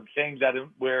must have changed that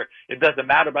where it doesn't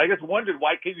matter. But I just wondered,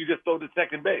 why can't you just throw to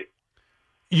second base?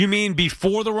 You mean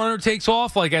before the runner takes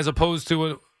off, like as opposed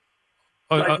to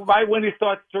right when he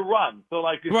starts to run? So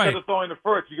instead of throwing to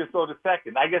first, you just throw to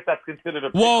second. I guess that's considered a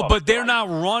pickoff. Well, but they're not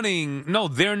running. No,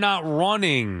 they're not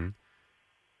running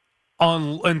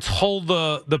until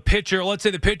the pitcher. Let's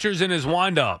say the pitcher's in his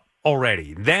windup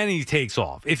already. Then he takes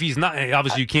off. If he's not,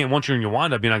 obviously you can't. Once you're in your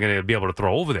windup, you're not going to be able to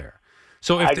throw over there.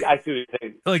 So if I see what you're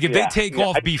saying. If they take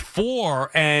off before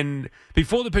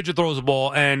the pitcher throws the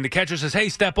ball and the catcher says, "Hey,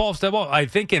 step off," I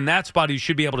think in that spot you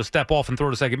should be able to step off and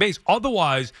throw to second base.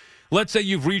 Otherwise, let's say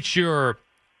you've reached your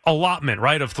allotment,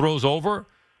 right, of throws over.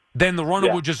 then the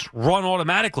runner would just run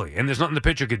automatically, and there's nothing the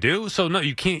pitcher could do. So no,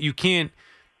 you can't.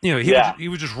 He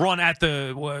would just run at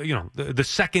the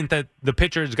second that the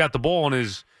pitcher's got the ball and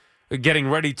is getting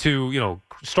ready to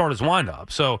start his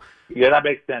windup. So yeah, that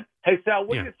makes sense. Hey Sal,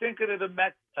 what do you think of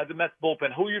the Mets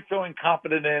bullpen? Who are you feeling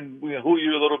confident in? Who are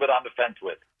you a little bit on the fence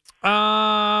with?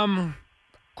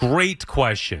 Great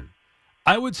question.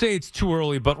 I would say it's too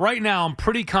early, but right now I'm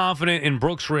pretty confident in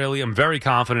Brooks Raley. I'm very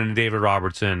confident in David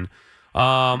Robertson.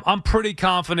 I'm pretty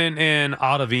confident in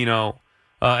Ottavino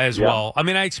as well. I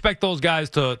mean, I expect those guys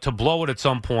to blow it at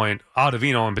some point,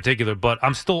 Ottavino in particular, but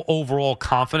I'm still overall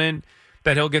confident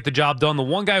that he'll get the job done. The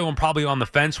one guy who I'm probably on the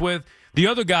fence with, the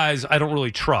other guys I don't really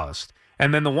trust.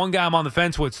 And then the one guy I'm on the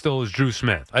fence with still is Drew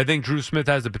Smith. I think Drew Smith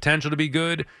has the potential to be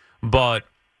good, but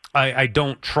I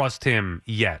don't trust him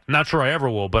yet. Not sure I ever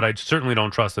will, but I certainly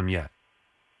don't trust him yet.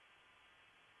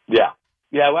 Yeah,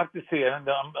 we'll have to see. And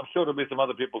I'm sure there'll be some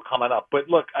other people coming up. But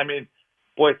look, I mean,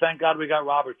 boy, thank God we got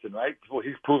Robertson, right? Well,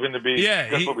 he's proven to be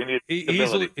just what we need.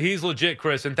 He's legit,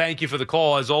 Chris, and thank you for the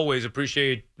call. As always,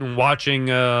 appreciate watching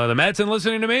the Mets and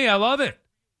listening to me. I love it.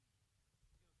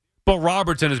 But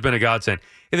Robertson has been a godsend.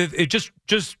 It just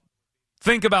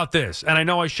think about this, and I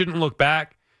know I shouldn't look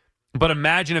back, but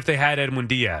imagine if they had Edwin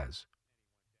Diaz.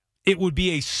 It would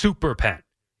be a super pen.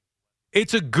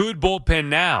 It's a good bullpen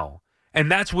now, and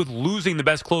that's with losing the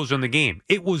best closer in the game.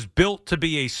 It was built to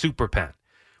be a super pen,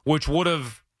 which would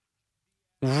have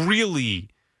really,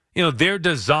 their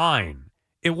design,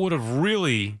 it would have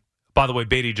really, by the way,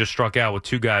 Beatty just struck out with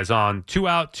two guys on, 2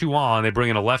 out, 2 on. They bring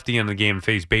in a lefty in the game and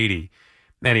face Beatty,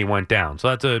 and he went down. So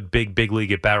that's a big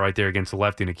league at bat right there against the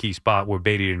lefty in a key spot where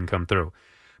Beatty didn't come through.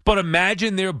 But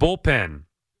imagine their bullpen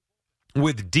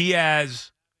with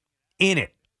Diaz in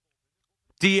it.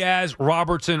 Diaz,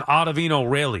 Robertson, Ottavino,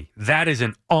 Raley. That is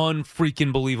an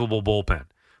unfreaking believable bullpen.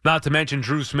 Not to mention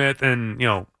Drew Smith and,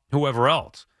 whoever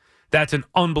else. That's an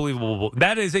unbelievable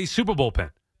that is a super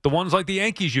bullpen. The ones like the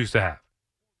Yankees used to have.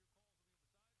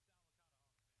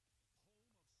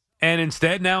 And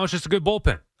instead, now it's just a good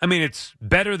bullpen. I mean, it's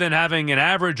better than having an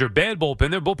average or bad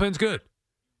bullpen. Their bullpen's good.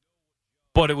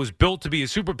 But it was built to be a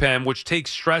super pen, which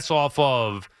takes stress off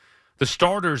of the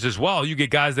starters as well. You get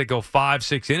guys that go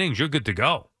 5-6 innings, you're good to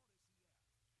go.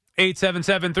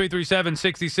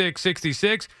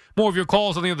 877-337-6666. More of your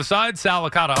calls on the other side. Sal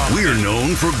Licata. We're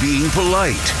known for being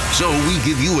polite, so we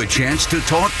give you a chance to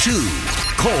talk too.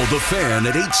 Call the Fan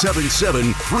at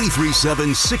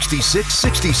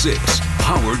 877-337-6666.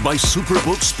 Powered by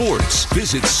Superbook Sports.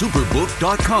 Visit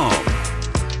superbook.com.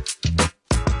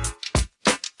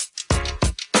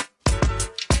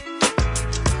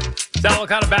 Sal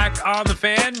Licata back on the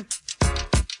Fan.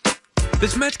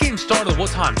 This Mets game started at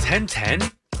what time?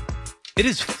 10:10? It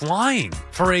is flying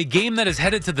for a game that is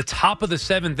headed to the top of the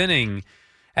 7th inning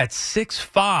at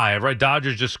 6-5. Right,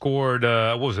 Dodgers just scored,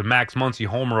 Max Muncy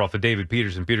homer off of David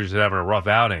Peterson. Peterson having a rough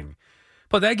outing.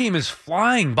 But that game is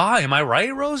flying by. Am I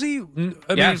right, Rosie?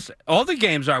 Yes, all the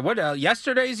games are.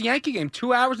 Yesterday's Yankee game,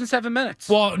 2 hours and 7 minutes.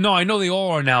 Well, no, I know they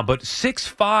all are now, but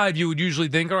 6-5, you would usually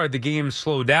think, all right, the game's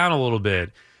slowed down a little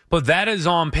bit. But that is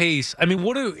on pace. I mean,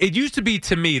 it used to be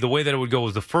to me, the way that it would go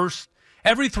was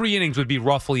every 3 innings would be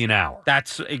roughly an hour.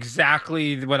 That's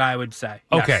exactly what I would say.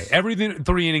 Okay, yes. Every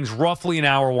 3 innings, roughly an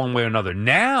hour one way or another.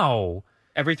 Now,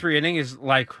 every 3 innings is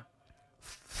like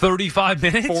 35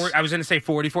 minutes? I was going to say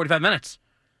 40, 45 minutes.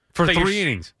 For 3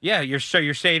 innings? Yeah, you're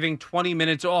saving 20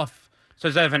 minutes off. So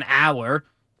instead of an hour,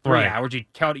 3 hours, you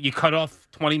cut off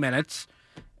 20 minutes,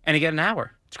 and you get an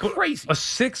hour. It's crazy. A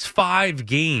 6-5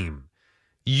 game.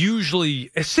 Usually,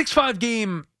 a 6-5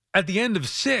 game at the end of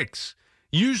 6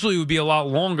 usually would be a lot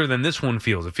longer than this one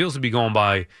feels. It feels to be going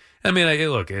by. I mean,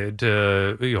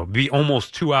 be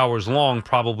almost 2 hours long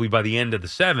probably by the end of the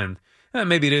 7th.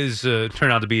 Maybe it is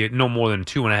turn out to be no more than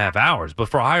 2.5 hours. But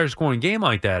for a higher scoring game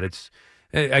like that,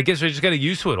 I guess I just got to get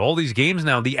used to it. All these games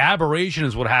now, the aberration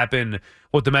is what happened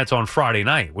with the Mets on Friday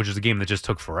night, which is a game that just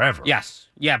took forever. Yes,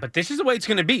 yeah, but this is the way it's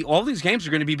going to be. All these games are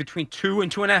going to be between 2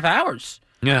 and 2.5 hours.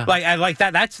 Yeah, I like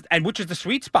that. Which is the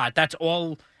sweet spot. That's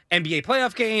all NBA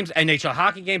playoff games, NHL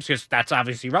hockey games, because that's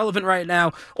obviously relevant right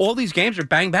now. All these games are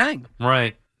bang bang.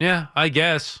 Right. Yeah, I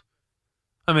guess.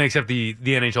 I mean, except the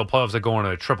NHL playoffs that go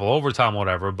into triple overtime,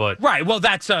 whatever. But right. Well,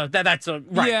 that's a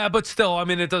right. Yeah, but still, I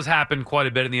mean, it does happen quite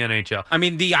a bit in the NHL. I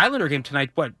mean, the Islander game tonight.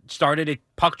 What started at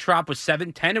puck drop was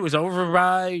 7:10. It was over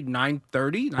by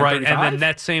 9:30. Right, and then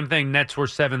Nets same thing. Nets were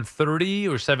 7:30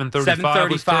 or 7:35.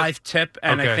 7:35 tip,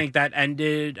 and I think that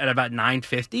ended at about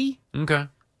 9:50. Okay.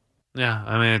 Yeah,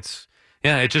 I mean it's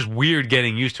just weird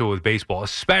getting used to it with baseball,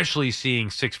 especially seeing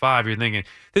 6-5. You're thinking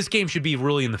this game should be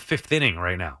really in the 5th inning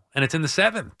right now, and it's in the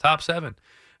 7th, top 7.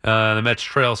 The Mets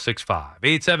trail 6-5.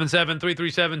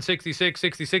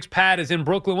 877-337-6666. Pat is in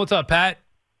Brooklyn. What's up, Pat?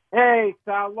 Hey,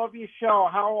 Sal, love your show.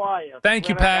 How are you? Thank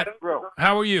you, Pat.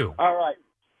 How are you? All right.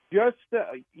 Just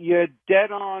you're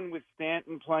dead on with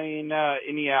Stanton playing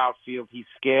in the outfield. He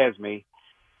scares me.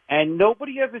 And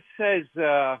nobody ever says,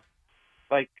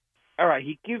 like, all right,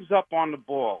 he gives up on the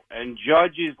ball. And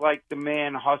Judge is like the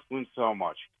man hustling so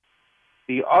much.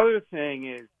 The other thing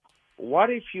is, what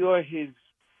if you're his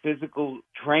physical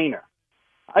trainer?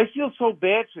 I feel so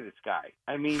bad for this guy.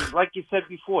 I mean, like you said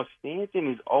before,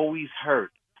 Stanton is always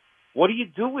hurt. What do you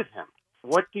do with him?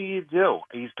 What do you do?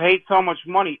 He's paid so much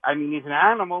money. I mean, he's an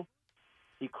animal.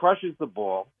 He crushes the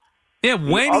ball. Yeah,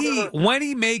 when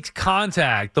he makes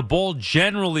contact, the ball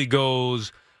generally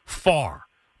goes far.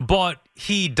 But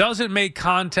he doesn't make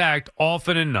contact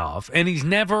often enough, and he's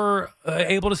never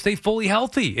able to stay fully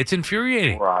healthy. It's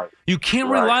infuriating. Right. You can't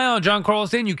rely on Giancarlo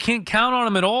Stanton. You can't count on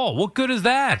him at all. What good is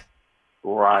that?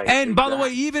 Right. And by the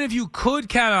way, even if you could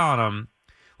count on him,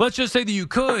 let's just say that you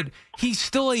could, he's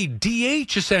still a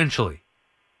DH essentially.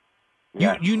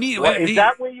 Yeah. You need. Is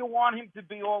that where you want him to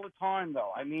be all the time,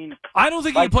 though? I mean, I don't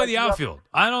think he can play the outfield.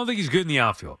 I don't think he's good in the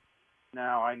outfield. No,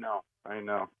 I know.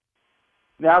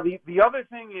 Now, the other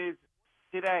thing is,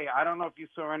 today, I don't know if you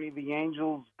saw any of the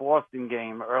Angels-Boston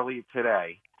game earlier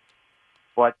today,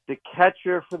 but the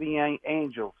catcher for the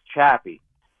Angels, Chappie,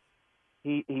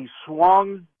 he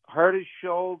swung, hurt his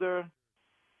shoulder,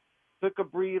 took a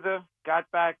breather,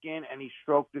 got back in, and he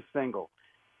stroked a single.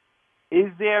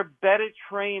 Is there better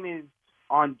trainers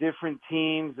on different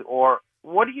teams, or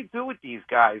what do you do with these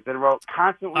guys that are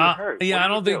constantly hurt? Yeah, I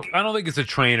don't think it's a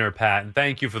trainer, Pat. And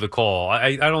thank you for the call.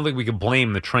 I don't think we can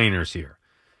blame the trainers here.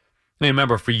 I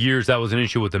remember for years that was an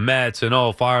issue with the Mets,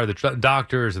 and fire the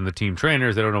doctors and the team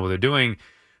trainers. They don't know what they're doing.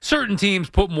 Certain teams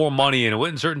put more money into it,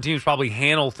 and certain teams probably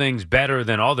handle things better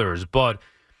than others. But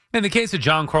in the case of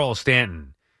Giancarlo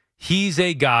Stanton, he's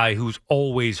a guy who's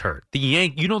always hurt.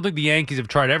 You don't think the Yankees have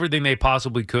tried everything they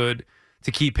possibly could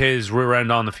to keep his rear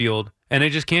end on the field, and they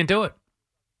just can't do it.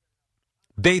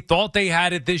 They thought they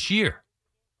had it this year,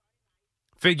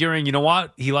 figuring, you know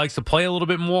what, he likes to play a little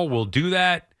bit more. We'll do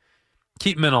that.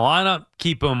 Keep him in a lineup,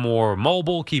 keep him more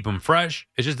mobile, keep him fresh.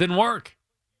 It just didn't work.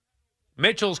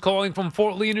 Mitchell's calling from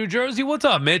Fort Lee, New Jersey. What's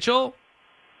up, Mitchell?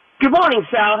 Good morning,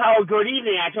 Sal. Good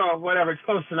evening. I don't know, whatever. It's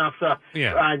close enough. So,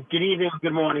 yeah. Good evening,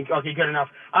 good morning. Okay, good enough.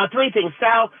 Three things.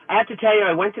 Sal, I have to tell you,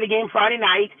 I went to the game Friday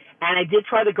night, and I did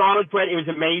try the garlic bread. It was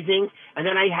amazing. And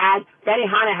then I had, Betty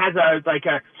Hanna has a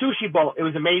sushi bowl. It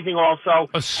was amazing also.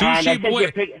 A sushi bowl?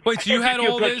 Wait, so you had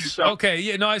all this? So. Okay,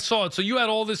 yeah, no, I saw it. So you had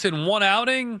all this in one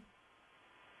outing?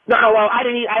 No, well, I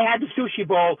didn't eat. I had the sushi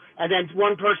bowl, and then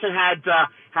one person had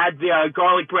the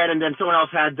garlic bread, and then someone else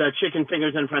had the chicken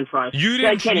fingers and French fries. You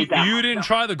didn't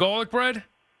try the garlic bread?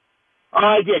 Oh,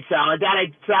 I did, Sal.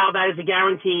 That is a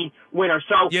guaranteed winner.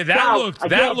 So yeah,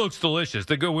 that looks delicious.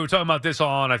 We were talking about this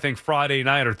on, I think, Friday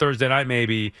night or Thursday night,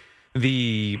 maybe.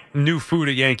 The new food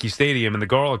at Yankee Stadium and the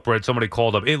garlic bread. Somebody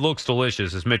called up. It looks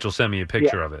delicious. As Mitchell sent me a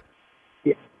picture of it.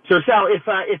 Yeah. So, Sal,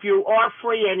 if you are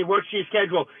free and you work to your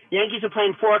schedule, Yankees are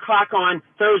playing 4:00 on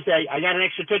Thursday. I got an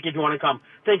extra ticket if you want to come.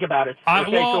 Think about it.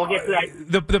 Okay, so we'll get to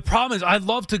that. The problem is, I'd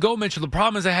love to go, Mitchell. The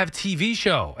problem is I have a TV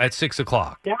show at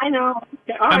 6:00. Yeah, I know.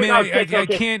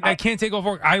 I can't take off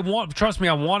work. Trust me,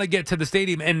 I want to get to the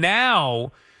stadium. And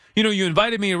now, you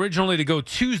invited me originally to go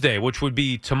Tuesday, which would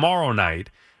be tomorrow night.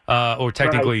 Or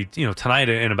technically, tonight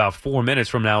in about 4 minutes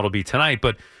from now, it'll be tonight.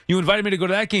 But you invited me to go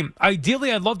to that game.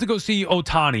 Ideally, I'd love to go see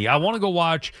Ohtani. I want to go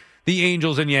watch the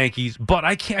Angels and Yankees, but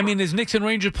I can't. I mean, there's Knicks and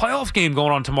Rangers playoff game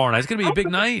going on tomorrow night. It's going to be a big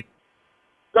night.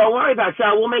 Don't worry about it,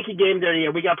 Sal. We'll make a game there. Yeah,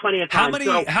 we got plenty of time.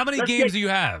 How many games do you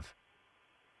have?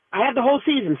 I have the whole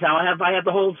season, Sal. I have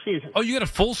the whole season. Oh, you got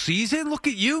a full season? Look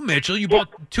at you, Mitchell. You bought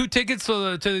 2 tickets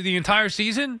to the entire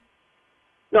season?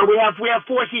 No, we have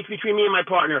 4 seats between me and my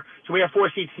partner, so we have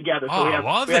 4 seats together. So we have,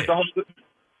 love we have it. the whole...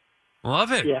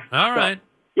 Love it. Yeah. All right.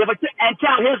 Yeah, but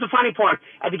Sal, here's the funny part.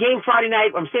 At the game Friday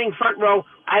night, I'm sitting front row.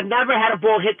 I've never had a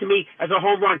ball hit to me as a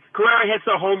home run. Carrera hits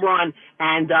a home run,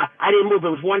 and I didn't move. It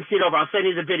was 1 seat over. I'll send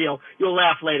you the video. You'll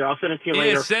laugh later. I'll send it to you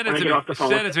later. Yeah, send it to me.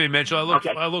 Send it to me, Mitchell.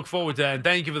 I look forward to that. And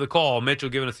thank you for the call, Mitchell,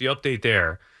 giving us the update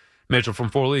there. Mitchell from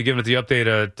Fort Lee giving us the update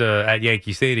at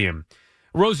Yankee Stadium.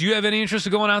 Rose, do you have any interest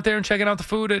in going out there and checking out the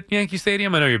food at Yankee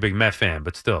Stadium? I know you're a big Met fan,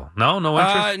 but still. No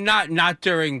interest? Not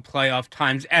during playoff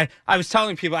times. And I was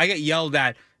telling people, I get yelled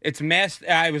at.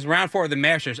 I was round 4 of the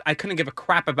Masters. I couldn't give a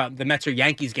crap about the Mets or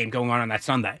Yankees game going on that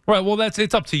Sunday. Right, well,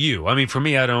 it's up to you. I mean, for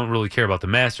me, I don't really care about the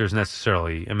Masters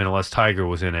necessarily. I mean, unless Tiger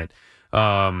was in it.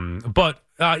 I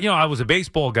was a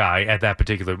baseball guy at that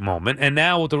particular moment. And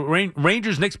now with the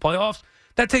Rangers-Knicks playoffs,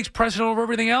 that takes precedent over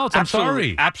everything else. I'm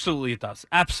sorry. Absolutely, it does.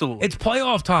 Absolutely. It's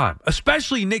playoff time,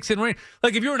 especially Knicks and Rangers.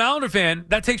 Like, if you're an Islander fan,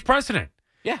 that takes precedent.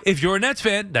 Yeah. If you're a Nets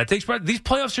fan, that takes precedent. These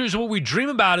playoff series are what we dream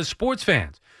about as sports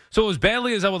fans. So as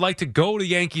badly as I would like to go to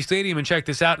Yankee Stadium and check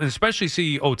this out, and especially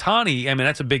see Ohtani, I mean,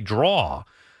 that's a big draw.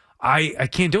 I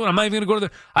can't do it. I'm not even going to go to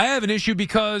the – I have an issue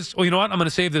because – well, you know what? I'm going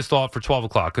to save this thought for 12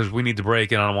 o'clock because we need to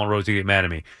break, and I don't want Rose to get mad at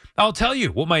me. I'll tell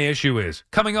you what my issue is.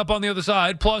 Coming up on the other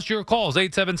side, plus your calls,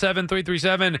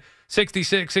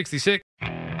 877-337-6666.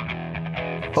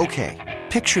 Okay,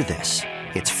 picture this.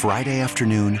 It's Friday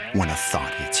afternoon when a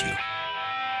thought hits you.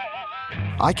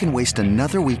 I can waste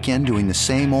another weekend doing the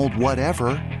same old whatever,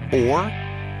 or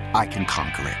I can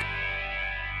conquer it.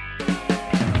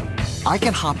 I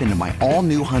can hop into my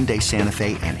all-new Hyundai Santa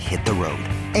Fe and hit the road.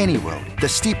 Any road. The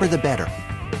steeper, the better.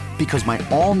 Because my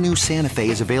all-new Santa Fe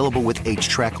is available with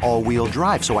H-Track all-wheel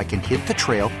drive, so I can hit the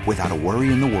trail without a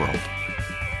worry in the world.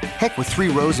 Heck, with 3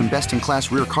 rows and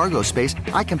best-in-class rear cargo space,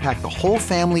 I can pack the whole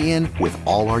family in with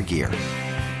all our gear.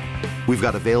 We've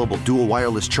got available dual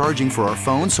wireless charging for our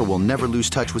phones, so we'll never lose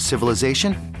touch with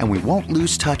civilization, and we won't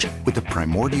lose touch with the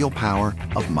primordial power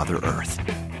of Mother Earth.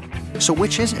 So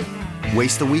which is it?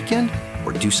 Waste the weekend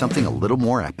or do something a little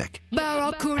more epic?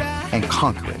 And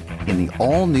conquer it in the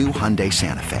all-new Hyundai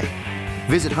Santa Fe.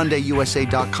 Visit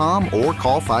HyundaiUSA.com or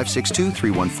call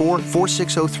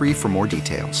 562-314-4603 for more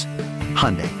details.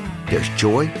 Hyundai, there's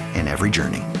joy in every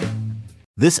journey.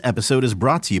 This episode is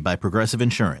brought to you by Progressive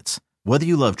Insurance. Whether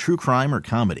you love true crime or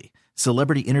comedy,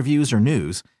 celebrity interviews or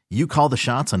news, you call the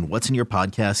shots on what's in your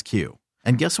podcast queue.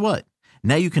 And guess what?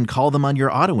 Now you can call them on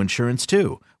your auto insurance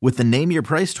too with the Name Your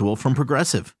Price tool from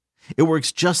Progressive. It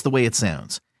works just the way it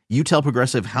sounds. You tell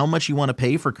Progressive how much you want to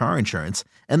pay for car insurance,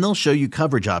 and they'll show you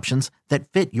coverage options that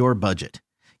fit your budget.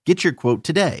 Get your quote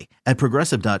today at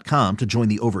Progressive.com to join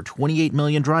the over 28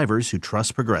 million drivers who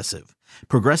trust Progressive.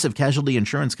 Progressive Casualty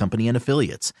Insurance Company and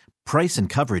Affiliates. Price and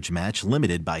coverage match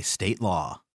limited by state law.